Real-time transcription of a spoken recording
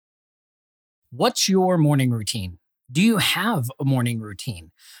What's your morning routine? Do you have a morning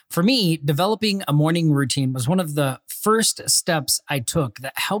routine? For me, developing a morning routine was one of the first steps I took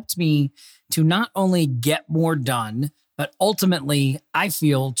that helped me to not only get more done, but ultimately, I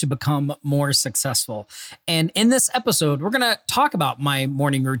feel to become more successful. And in this episode, we're going to talk about my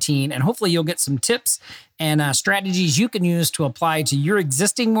morning routine, and hopefully, you'll get some tips and strategies you can use to apply to your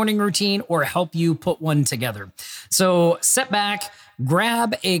existing morning routine or help you put one together. So sit back,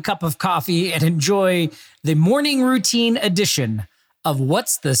 grab a cup of coffee, and enjoy the morning routine edition of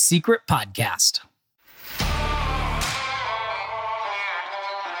What's the Secret Podcast.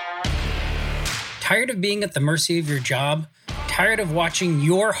 Tired of being at the mercy of your job? Tired of watching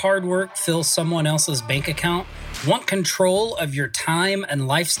your hard work fill someone else's bank account? Want control of your time and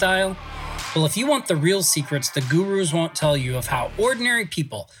lifestyle? Well, if you want the real secrets the gurus won't tell you of how ordinary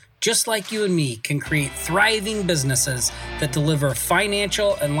people just like you and me can create thriving businesses that deliver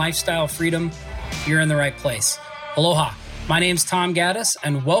financial and lifestyle freedom, you're in the right place. Aloha, my name's Tom Gaddis,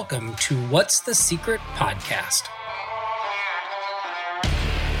 and welcome to What's the Secret Podcast.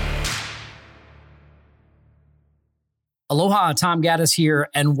 Aloha, Tom Gaddis here,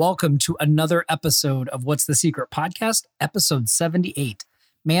 and welcome to another episode of What's the Secret Podcast, episode 78.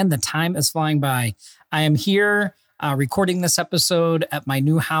 Man, the time is flying by. I am here recording this episode at my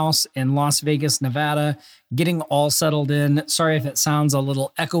new house in Las Vegas, Nevada, getting all settled in. Sorry if it sounds a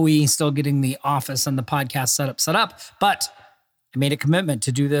little echoey, still getting the office and the podcast set up, but I made a commitment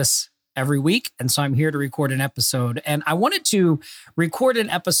to do this every week. And so I'm here to record an episode. And I wanted to record an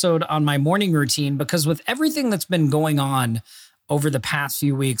episode on my morning routine because with everything that's been going on over the past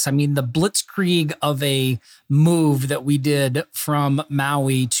few weeks, I mean, the blitzkrieg of a move that we did from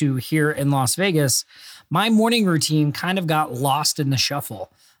Maui to here in Las Vegas, my morning routine kind of got lost in the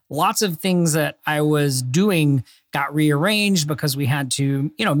shuffle. Lots of things that I was doing got rearranged because we had to,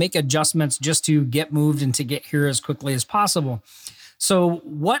 make adjustments just to get moved and to get here as quickly as possible. So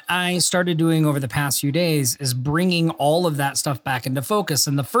what I started doing over the past few days is bringing all of that stuff back into focus.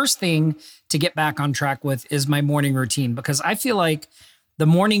 And the first thing to get back on track with is my morning routine, because I feel like the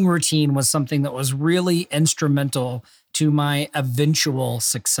morning routine was something that was really instrumental to my eventual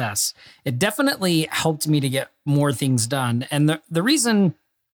success. It definitely helped me to get more things done. And the reason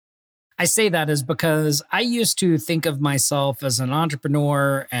I say that is because I used to think of myself as an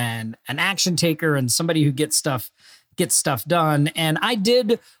entrepreneur and an action taker and somebody who gets stuff done. And I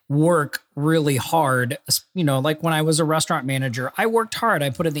did work really hard. Like when I was a restaurant manager, I worked hard.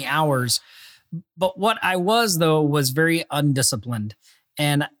 I put in the hours. But what I was, though, was very undisciplined.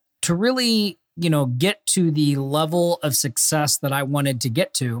 And to really, get to the level of success that I wanted to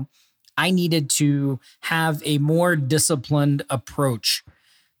get to, I needed to have a more disciplined approach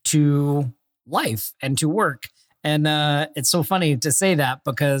to life and to work. And it's so funny to say that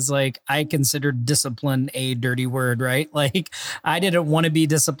because I considered discipline a dirty word, right? I didn't want to be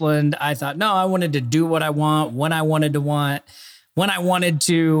disciplined. I thought, no, I wanted to do what I want, when I wanted to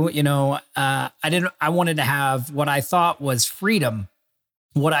I wanted to have what I thought was freedom.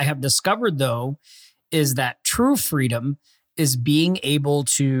 What I have discovered though, is that true freedom is being able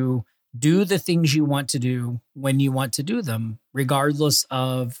to do the things you want to do when you want to do them, regardless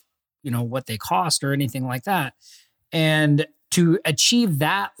of what they cost or anything like that. And to achieve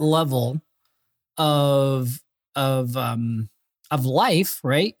that level of life,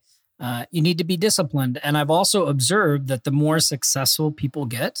 right? You need to be disciplined. And I've also observed that the more successful people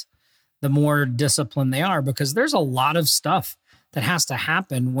get, the more disciplined they are, because there's a lot of stuff that has to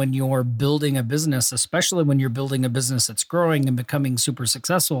happen when you're building a business, especially when you're building a business that's growing and becoming super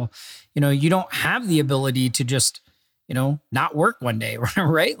successful. You don't have the ability to just not work one day,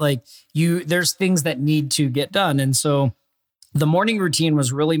 right? There's things that need to get done. And so the morning routine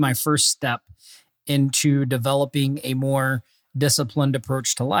was really my first step into developing a more disciplined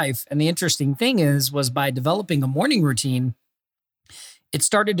approach to life. And the interesting thing was by developing a morning routine, it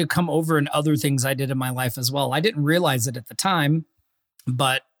started to come over in other things I did in my life as well. I didn't realize it at the time,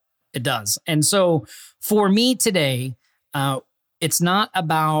 but it does. And so for me today, it's not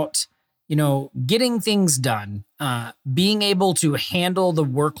about getting things done, being able to handle the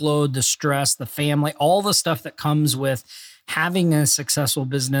workload, the stress, the family, all the stuff that comes with having a successful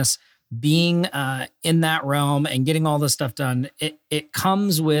business, being in that realm and getting all this stuff done. It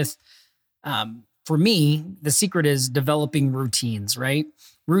comes with, for me, the secret is developing routines, right?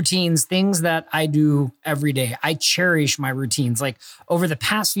 Routines, things that I do every day. I cherish my routines. Over the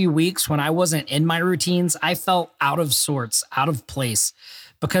past few weeks when I wasn't in my routines, I felt out of sorts, out of place.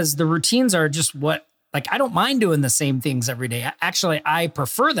 Because the routines are just I don't mind doing the same things every day. Actually, I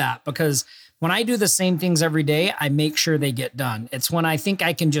prefer that because When I do the same things every day, I make sure they get done. It's when I think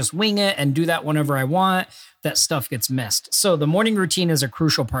I can just wing it and do that whenever I want that stuff gets missed. So the morning routine is a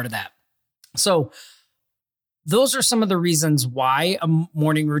crucial part of that. So those are some of the reasons why a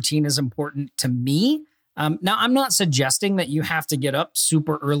morning routine is important to me. Now, I'm not suggesting that you have to get up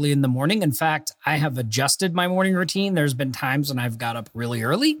super early in the morning. In fact, I have adjusted my morning routine. There's been times when I've got up really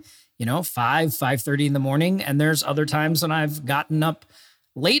early, 5:30 in the morning. And there's other times when I've gotten up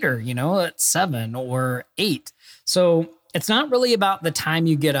later, at 7 or 8. So it's not really about the time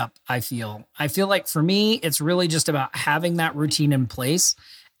you get up, I feel. I feel like for me, it's really just about having that routine in place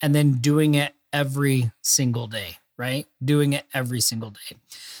and then doing it every single day, right? Doing it every single day.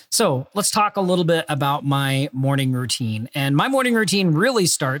 So let's talk a little bit about my morning routine. And my morning routine really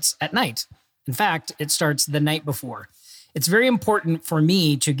starts at night. In fact, it starts the night before. It's very important for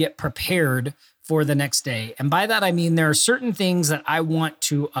me to get prepared for the next day. And by that, I mean there are certain things that I want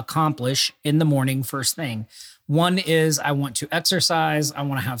to accomplish in the morning first thing. One is I want to exercise. I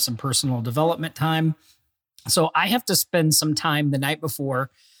want to have some personal development time. So I have to spend some time the night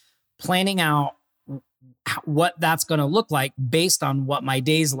before planning out what that's going to look like based on what my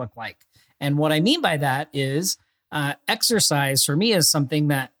days look like. And what I mean by that is exercise for me is something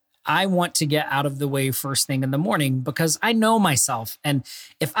that I want to get out of the way first thing in the morning because I know myself. And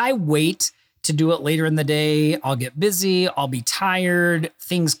if I wait to do it later in the day, I'll get busy, I'll be tired,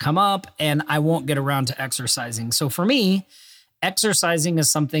 things come up, and I won't get around to exercising. So for me, exercising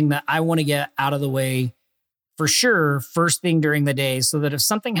is something that I want to get out of the way for sure first thing during the day so that if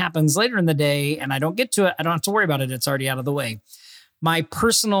something happens later in the day and I don't get to it, I don't have to worry about it. It's already out of the way. My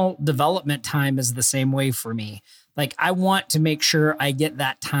personal development time is the same way for me. Like I want to make sure I get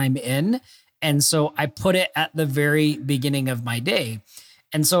that time in. And so I put it at the very beginning of my day.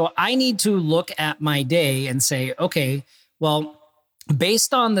 And so I need to look at my day and say, okay, well,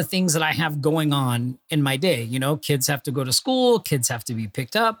 based on the things that I have going on in my day, kids have to go to school, kids have to be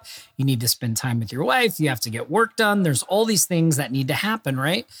picked up, you need to spend time with your wife, you have to get work done. There's all these things that need to happen,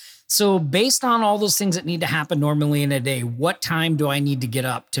 right? So based on all those things that need to happen normally in a day, what time do I need to get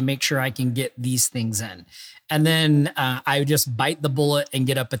up to make sure I can get these things in? And then I just bite the bullet and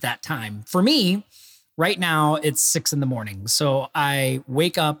get up at that time. For me, right now, it's 6 a.m. So I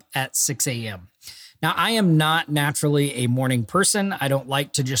wake up at 6 a.m. Now, I am not naturally a morning person. I don't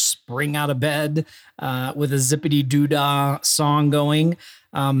like to just spring out of bed with a zippity doo-dah song going.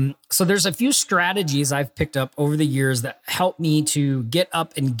 So there's a few strategies I've picked up over the years that help me to get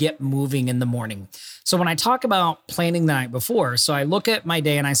up and get moving in the morning. So when I talk about planning the night before, so I look at my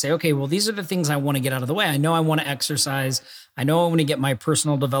day and I say, okay, well, these are the things I want to get out of the way. I know I want to exercise. I know I want to get my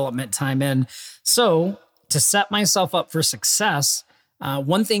personal development time in. So to set myself up for success,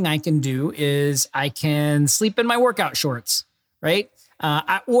 one thing I can do is I can sleep in my workout shorts, right?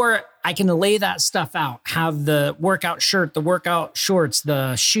 Or I can lay that stuff out, have the workout shirt, the workout shorts,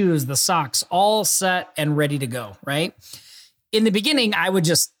 the shoes, the socks, all set and ready to go, right? In the beginning, I would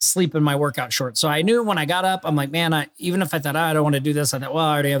just sleep in my workout shorts. So I knew when I got up, I'm like, man, even if I thought, I don't want to do this, I thought, well,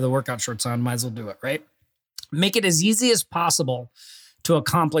 I already have the workout shorts on, might as well do it, right? Make it as easy as possible to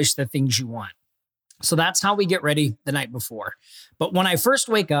accomplish the things you want. So that's how we get ready the night before. But when I first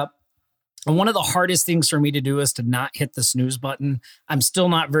wake up, and one of the hardest things for me to do is to not hit the snooze button. I'm still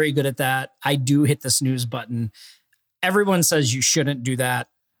not very good at that. I do hit the snooze button. Everyone says you shouldn't do that.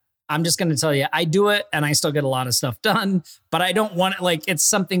 I'm just going to tell you, I do it and I still get a lot of stuff done, but I don't want it, it's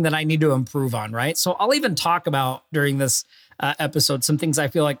something that I need to improve on, right? So I'll even talk about during this episode some things I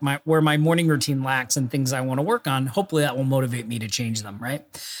feel like where my morning routine lacks and things I want to work on. Hopefully that will motivate me to change them, right?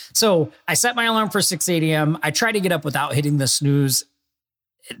 So I set my alarm for 6 a.m. I try to get up without hitting the snooze.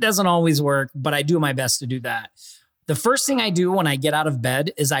 It doesn't always work, but I do my best to do that. The first thing I do when I get out of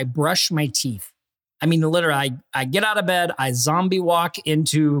bed is I brush my teeth. I mean, literally, I get out of bed, I zombie walk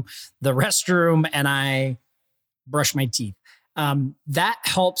into the restroom, and I brush my teeth. That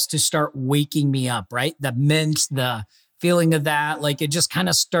helps to start waking me up, right? The mint, the feeling of that, it just kind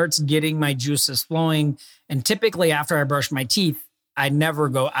of starts getting my juices flowing. And typically after I brush my teeth, I've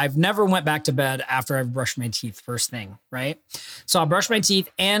never went back to bed after I've brushed my teeth first thing, right? So I'll brush my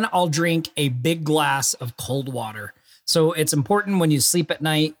teeth and I'll drink a big glass of cold water. So it's important when you sleep at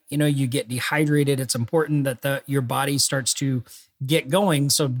night, you get dehydrated. It's important that your body starts to get going.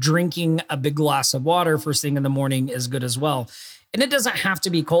 So drinking a big glass of water first thing in the morning is good as well. And it doesn't have to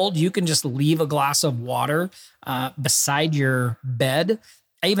be cold. You can just leave a glass of water beside your bed.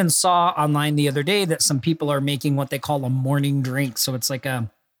 I even saw online the other day that some people are making what they call a morning drink. So it's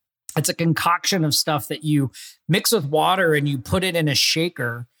it's a concoction of stuff that you mix with water and you put it in a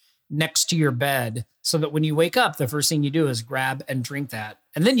shaker. next to your bed so that when you wake up, the first thing you do is grab and drink that.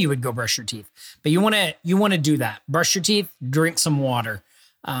 And then you would go brush your teeth. But you want to do that. Brush your teeth, drink some water.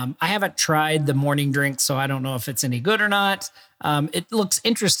 I haven't tried the morning drink, so I don't know if it's any good or not. It looks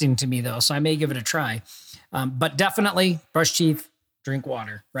interesting to me though, so I may give it a try. But definitely brush teeth, drink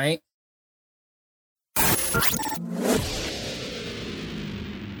water, right?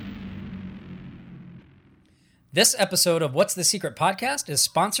 This episode of What's the Secret podcast is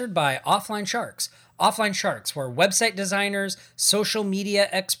sponsored by Offline Sharks. Offline Sharks, where website designers, social media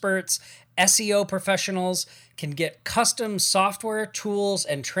experts, SEO professionals can get custom software, tools,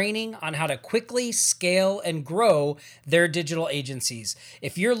 and training on how to quickly scale and grow their digital agencies.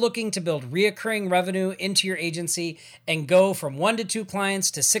 If you're looking to build reoccurring revenue into your agency and go from 1 to 2 clients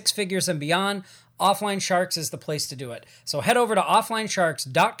to 6 figures and beyond, Offline Sharks is the place to do it. So head over to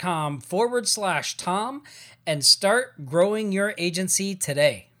offlinesharks.com/Tom and start growing your agency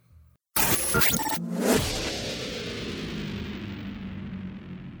today.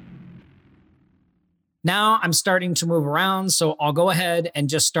 Now I'm starting to move around, so I'll go ahead and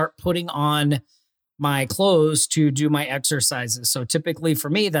just start putting on my clothes to do my exercises. So typically for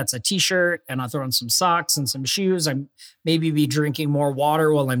me, that's a t-shirt, and I'll throw on some socks and some shoes. I'm maybe be drinking more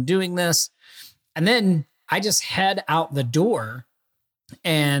water while I'm doing this. And then I just head out the door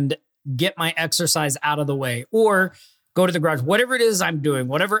and get my exercise out of the way, or go to the garage, whatever it is I'm doing,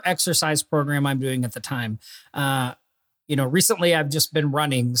 whatever exercise program I'm doing at the time. Recently I've just been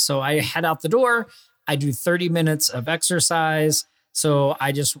running. So I head out the door, I do 30 minutes of exercise. So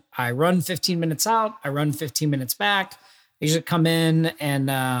I run 15 minutes out, I run 15 minutes back. I usually come in and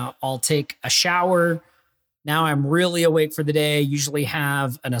I'll take a shower. Now I'm really awake for the day. I usually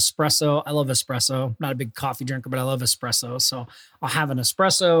have an espresso. I love espresso. I'm not a big coffee drinker, but I love espresso. So I'll have an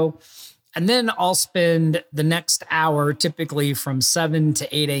espresso. And then I'll spend the next hour, typically from 7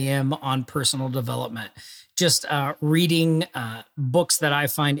 to 8 a.m. on personal development. Just reading books that I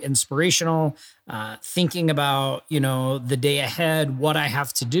find inspirational, thinking about, the day ahead, what I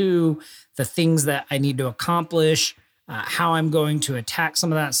have to do, the things that I need to accomplish, how I'm going to attack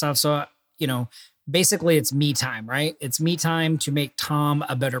some of that stuff. So, basically it's me time, right? It's me time to make Tom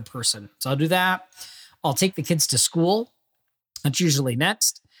a better person. So I'll do that. I'll take the kids to school. That's usually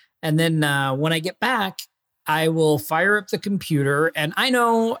next. And then when I get back, I will fire up the computer. And I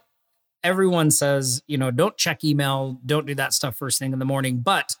know everyone says, don't check email, don't do that stuff first thing in the morning.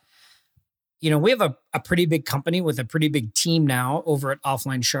 But, we have a pretty big company with a pretty big team now over at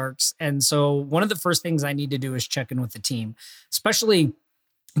Offline Sharks. And so one of the first things I need to do is check in with the team, especially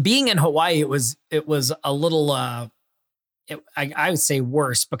being in Hawaii. It was a little, I would say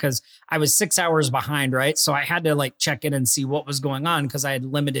worse, because I was 6 hours behind, right? So I had to check in and see what was going on because I had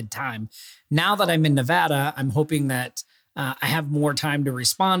limited time. Now that I'm in Nevada, I'm hoping that I have more time to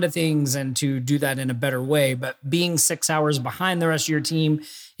respond to things and to do that in a better way. But being 6 hours behind the rest of your team,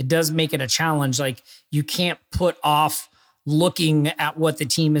 it does make it a challenge. You can't put off looking at what the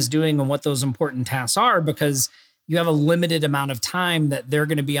team is doing and what those important tasks are, because you have a limited amount of time that they're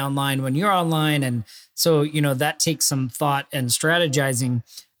going to be online when you're online. And so, that takes some thought and strategizing.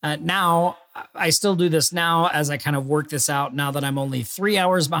 Now, I still do this now as I kind of work this out now that I'm only 3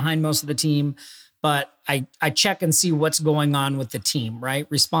 hours behind most of the team, but I check and see what's going on with the team, right?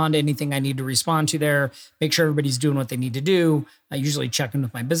 Respond to anything I need to respond to there, make sure everybody's doing what they need to do. I usually check in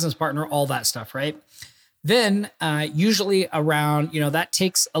with my business partner, all that stuff, right? Then usually around, that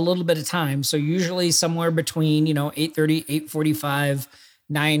takes a little bit of time. So usually somewhere between, 8:30, 8:45,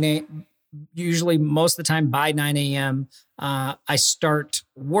 9 a.m., usually most of the time by 9 a.m., I start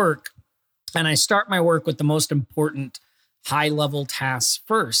work. And I start my work with the most important high-level tasks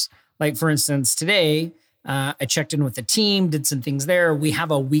first. Like, for instance, today, I checked in with the team, did some things there. We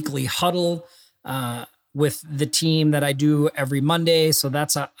have a weekly huddle with the team that I do every Monday. So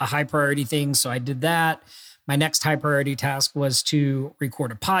that's a high priority thing. So I did that. My next high priority task was to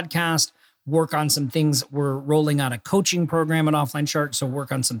record a podcast, work on some things. We're rolling out a coaching program at Offline Shark, so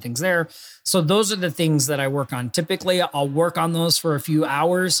work on some things there. So those are the things that I work on. Typically, I'll work on those for a few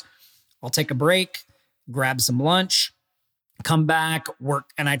hours. I'll take a break, grab some lunch, come back, work.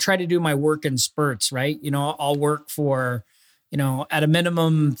 And I try to do my work in spurts, right? I'll work for at a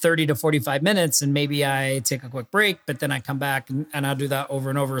minimum 30 to 45 minutes, and maybe I take a quick break, but then I come back and I'll do that over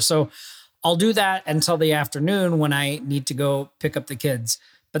and over. So I'll do that until the afternoon when I need to go pick up the kids.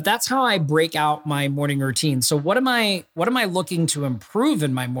 But that's how I break out my morning routine. So what am I looking to improve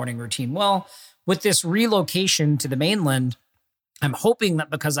in my morning routine? Well, with this relocation to the mainland, I'm hoping that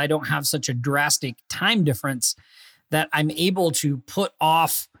because I don't have such a drastic time difference, that I'm able to put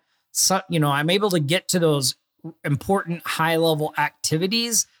off, I'm able to get to those important high level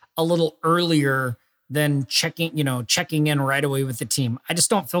activities a little earlier than checking in right away with the team. I just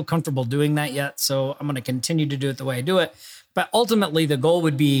don't feel comfortable doing that yet. So I'm going to continue to do it the way I do it. But ultimately the goal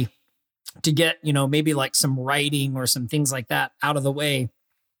would be to get, maybe like some writing or some things like that out of the way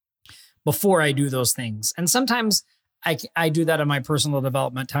before I do those things. And sometimes I do that in my personal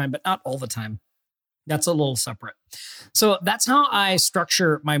development time, but not all the time. That's a little separate. So that's how I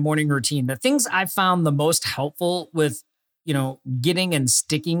structure my morning routine. The things I've found the most helpful with, getting and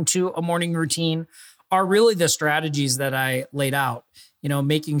sticking to a morning routine are really the strategies that I laid out.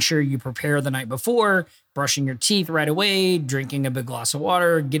 Making sure you prepare the night before, brushing your teeth right away, drinking a big glass of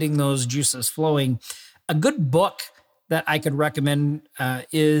water, getting those juices flowing. A good book that I could recommend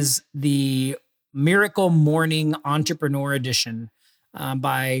is the Miracle Morning Entrepreneur Edition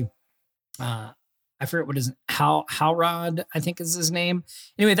by, I forget what his, Howrod, I think is his name.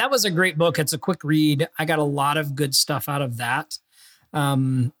 Anyway, that was a great book. It's a quick read. I got a lot of good stuff out of that.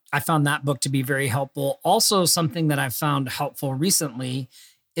 I found that book to be very helpful. Also, something that I've found helpful recently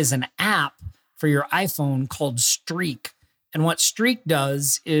is an app for your iPhone called Streak. And what Streak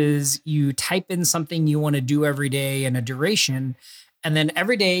does is you type in something you want to do every day and a duration, and then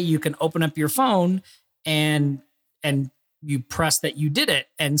every day you can open up your phone and you press that you did it.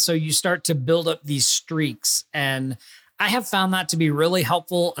 And so you start to build up these streaks. And I have found that to be really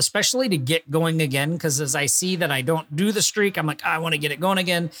helpful, especially to get going again, because as I see that I don't do the streak, I'm like, I want to get it going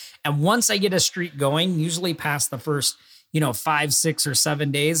again. And once I get a streak going, usually past the first, 5, 6, or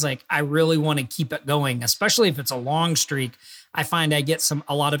 7 days, like I really want to keep it going, especially if it's a long streak. I find I get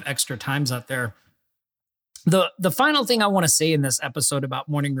a lot of extra times out there. The final thing I want to say in this episode about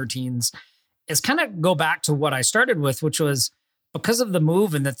morning routines is kind of go back to what I started with, which was because of the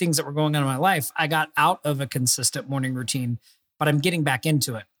move and the things that were going on in my life, I got out of a consistent morning routine, but I'm getting back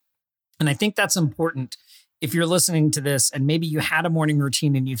into it. And I think that's important. If you're listening to this and maybe you had a morning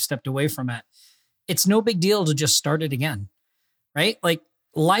routine and you've stepped away from it, it's no big deal to just start it again, right? Like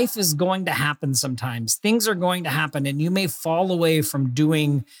life is going to happen sometimes. Things are going to happen and you may fall away from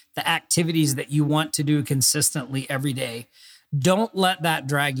doing the activities that you want to do consistently every day. Don't let that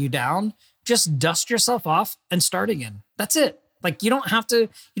drag you down. Just dust yourself off and start again. That's it. Like you don't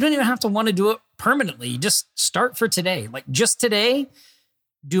even have to want to do it permanently. You just start for today. Like just today,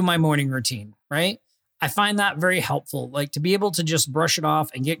 do my morning routine, right? I find that very helpful. Like to be able to just brush it off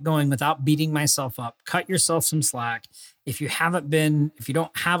and get going without beating myself up. Cut yourself some slack. If you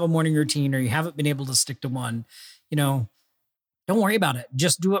don't have a morning routine or you haven't been able to stick to one, don't worry about it.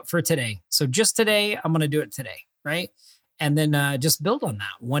 Just do it for today. So just today, I'm going to do it today, right? And then just build on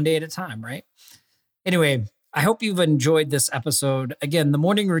that one day at a time, right? Anyway, I hope you've enjoyed this episode. Again, the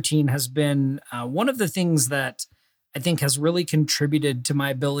morning routine has been one of the things that I think has really contributed to my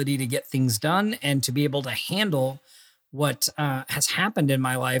ability to get things done and to be able to handle what has happened in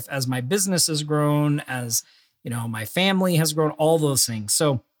my life as my business has grown, as my family has grown, all those things.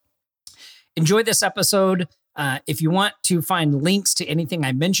 So enjoy this episode. If you want to find links to anything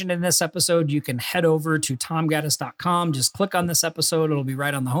I mentioned in this episode, you can head over to tomgaddis.com. Just click on this episode. It'll be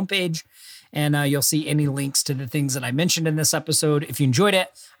right on the homepage. And you'll see any links to the things that I mentioned in this episode. If you enjoyed it,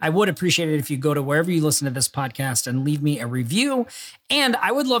 I would appreciate it if you go to wherever you listen to this podcast and leave me a review. And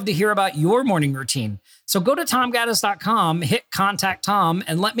I would love to hear about your morning routine. So go to tomgaddis.com, hit contact Tom,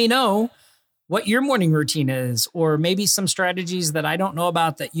 and let me know what your morning routine is, or maybe some strategies that I don't know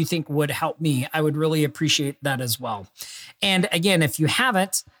about that you think would help me. I would really appreciate that as well. And again, if you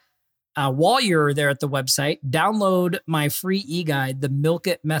haven't, while you're there at the website, download my free e-guide, The Milk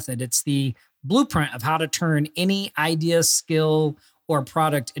It Method. It's the blueprint of how to turn any idea, skill, or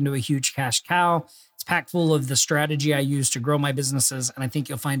product into a huge cash cow. It's packed full of the strategy I use to grow my businesses, and I think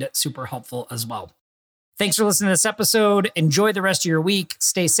you'll find it super helpful as well. Thanks for listening to this episode. Enjoy the rest of your week.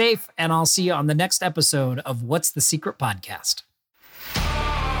 Stay safe, and I'll see you on the next episode of What's the Secret Podcast.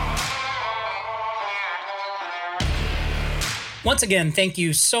 Once again, thank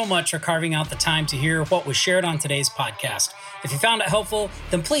you so much for carving out the time to hear what was shared on today's podcast. If you found it helpful,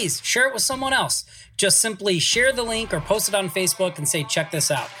 then please share it with someone else. Just simply share the link or post it on Facebook and say, check this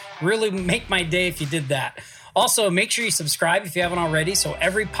out. Really make my day if you did that. Also, make sure you subscribe if you haven't already so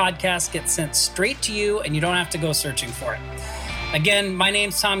every podcast gets sent straight to you and you don't have to go searching for it. Again, my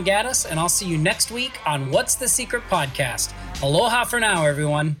name's Tom Gaddis, and I'll see you next week on What's the Secret Podcast. Aloha for now,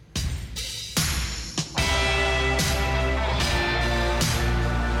 everyone.